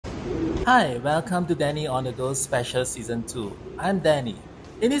Hi, welcome to Danny on the Go Special Season 2. I'm Danny.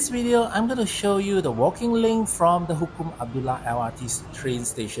 In this video, I'm going to show you the walking link from the Hukum Abdullah LRT train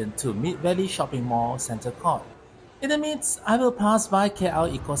station to Mid Valley Shopping Mall Center Court. In the midst, I will pass by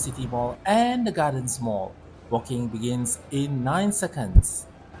KL Eco City Mall and the Gardens Mall. Walking begins in 9 seconds.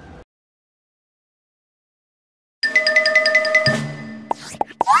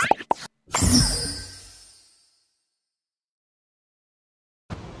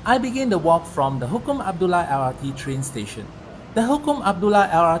 I begin the walk from the Hukum Abdullah LRT train station. The Hukum Abdullah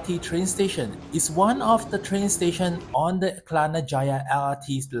LRT train station is one of the train stations on the Kelana Jaya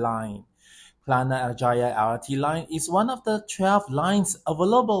LRT line. Kelana Jaya LRT line is one of the 12 lines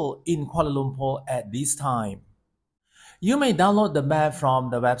available in Kuala Lumpur at this time. You may download the map from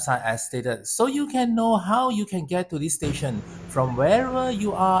the website as stated so you can know how you can get to this station from wherever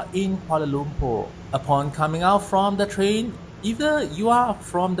you are in Kuala Lumpur. Upon coming out from the train, either you are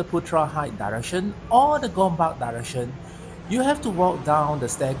from the Putra Heights direction or the Gombak direction, you have to walk down the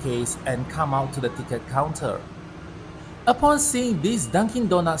staircase and come out to the ticket counter. Upon seeing this Dunkin'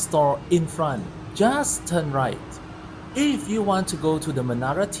 Donuts store in front, just turn right. If you want to go to the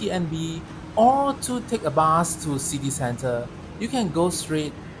Menara TNB or to take a bus to city center, you can go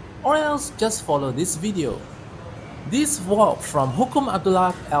straight or else just follow this video. This walk from Hukum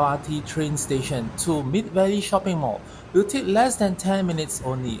Abdullah LRT train station to Mid Valley Shopping Mall will take less than 10 minutes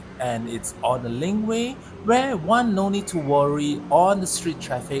only, and it's on the link way where one no need to worry on the street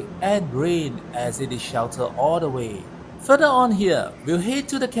traffic and rain as it is sheltered all the way. Further on here, we'll head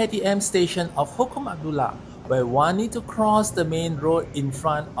to the KTM station of Hukum Abdullah, where one need to cross the main road in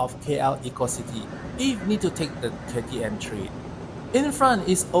front of KL Eco City if need to take the KTM train. In front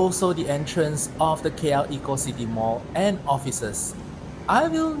is also the entrance of the KL Eco City Mall and offices. I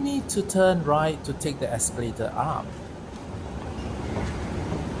will need to turn right to take the escalator up.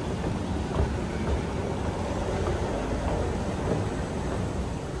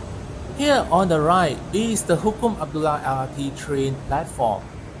 Here on the right is the Hukum Abdullah LRT train platform.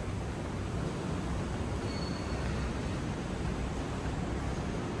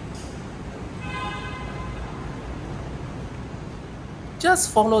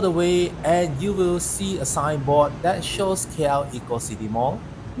 Just follow the way and you will see a signboard that shows KL Eco City Mall,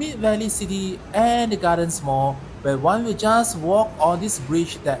 Mid Valley City and the Gardens Mall, where one will just walk on this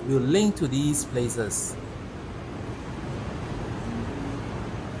bridge that will link to these places.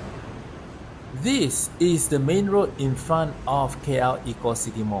 This is the main road in front of KL Eco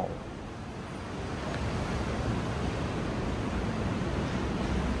City Mall.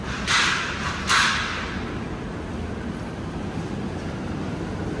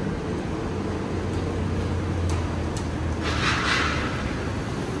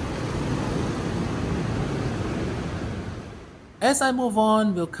 As I move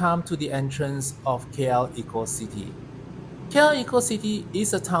on, we'll come to the entrance of KL Eco City. KL Eco City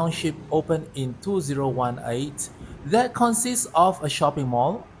is a township opened in 2018 that consists of a shopping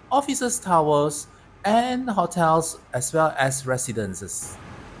mall, offices towers, and hotels as well as residences.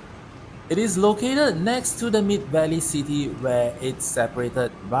 It is located next to the Mid Valley City where it's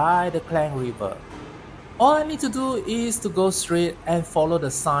separated by the Klang River. All I need to do is to go straight and follow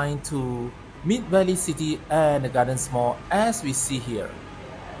the sign to Mid Valley City and the Gardens Mall as we see here.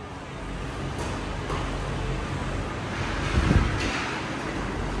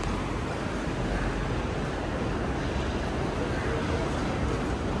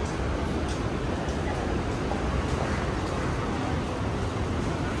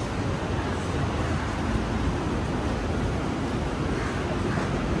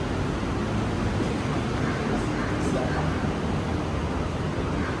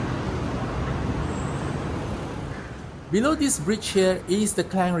 Below this bridge here is the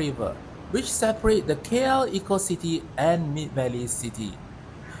Klang River, which separates the KL Eco City and Mid Valley City.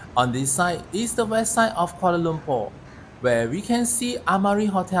 On this side is the west side of Kuala Lumpur, where we can see Amari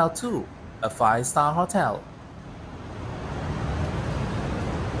Hotel too, a 5-star hotel.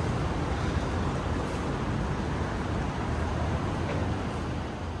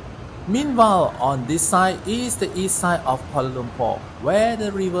 Meanwhile, on this side is the east side of Kuala Lumpur, where the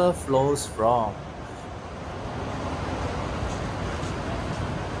river flows from.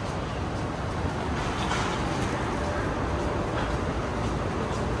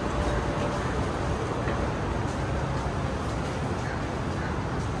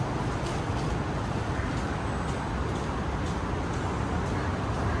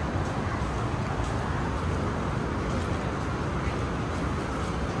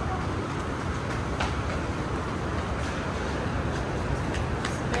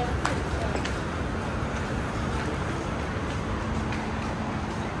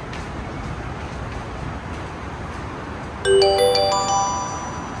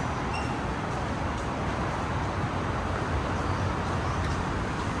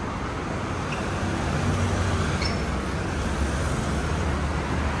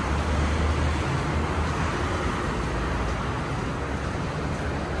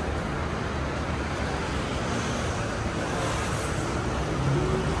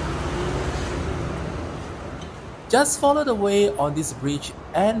 Just follow the way on this bridge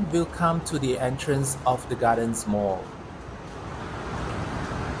and we'll come to the entrance of the Gardens Mall.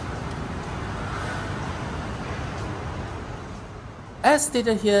 As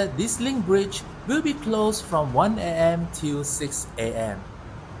stated here, this link bridge will be closed from 1 AM till 6 AM.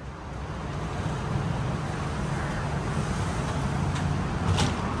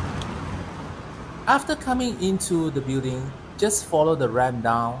 After coming into the building, just follow the ramp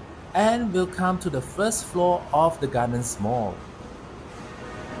down and we'll come to the first floor of the Gardens Mall.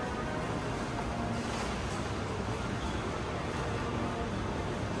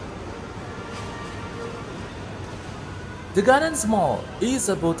 The Gardens Mall is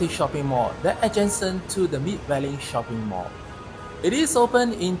a boutique shopping mall that adjacent to the Mid Valley Shopping Mall. It is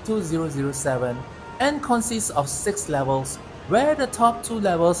open in 2007 and consists of 6 levels, where the top 2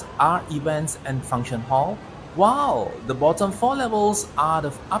 levels are events and function hall, while the bottom 4 levels are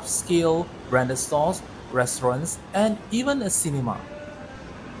the upscale branded stores, restaurants, and even a cinema.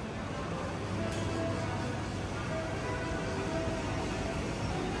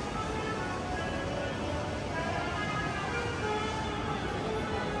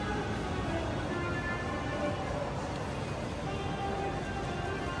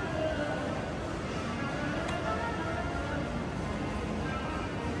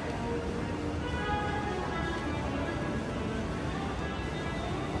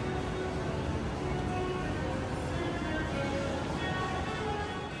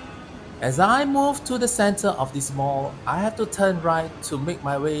 As I move to the center of this mall, I have to turn right to make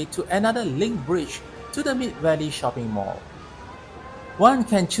my way to another link bridge to the Mid Valley Shopping Mall. One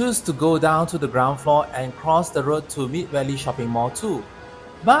can choose to go down to the ground floor and cross the road to Mid Valley Shopping Mall too.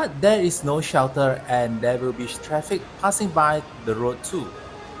 But there is no shelter and there will be traffic passing by the road too.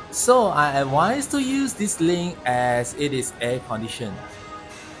 So I advise to use this link as it is air conditioned.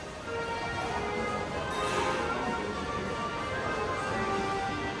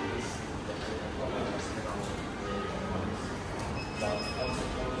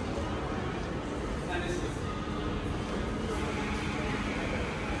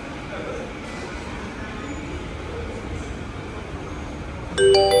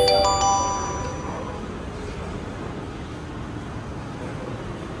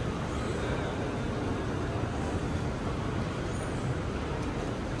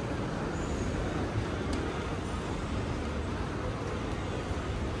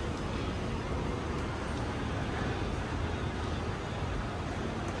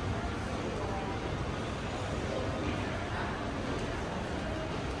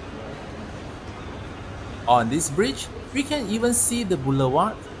 On this bridge, we can even see the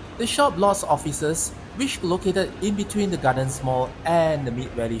boulevard, the shop lots offices, which located in between the Gardens Mall and the Mid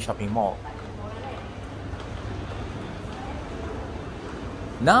Valley Shopping Mall.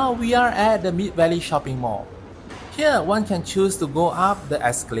 Now we are at the Mid Valley Shopping Mall. Here one can choose to go up the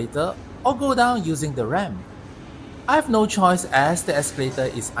escalator or go down using the ramp. I have no choice as the escalator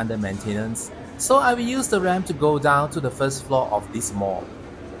is under maintenance, so I will use the ramp to go down to the first floor of this mall.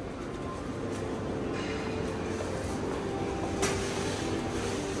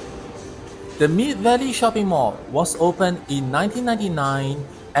 The Mid Valley Shopping Mall was opened in 1999,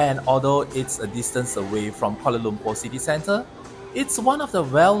 and although it's a distance away from Kuala Lumpur city centre, it's one of the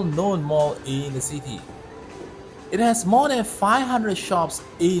well-known malls in the city. It has more than 500 shops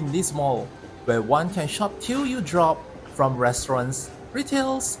in this mall, where one can shop till you drop, from restaurants,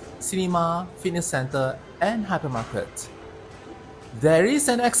 retails, cinema, fitness centre, and hypermarket. There is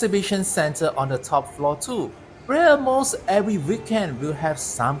an exhibition centre on the top floor too, where almost every weekend will have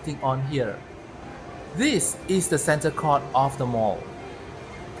something on here. This is the center court of the mall.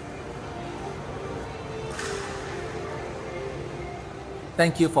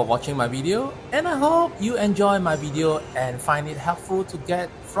 Thank you for watching my video, and I hope you enjoy my video and find it helpful to get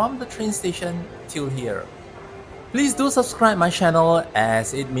from the train station till here. Please do subscribe my channel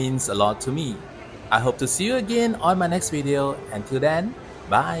as it means a lot to me. I hope to see you again on my next video. Until then,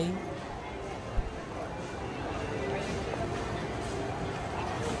 bye.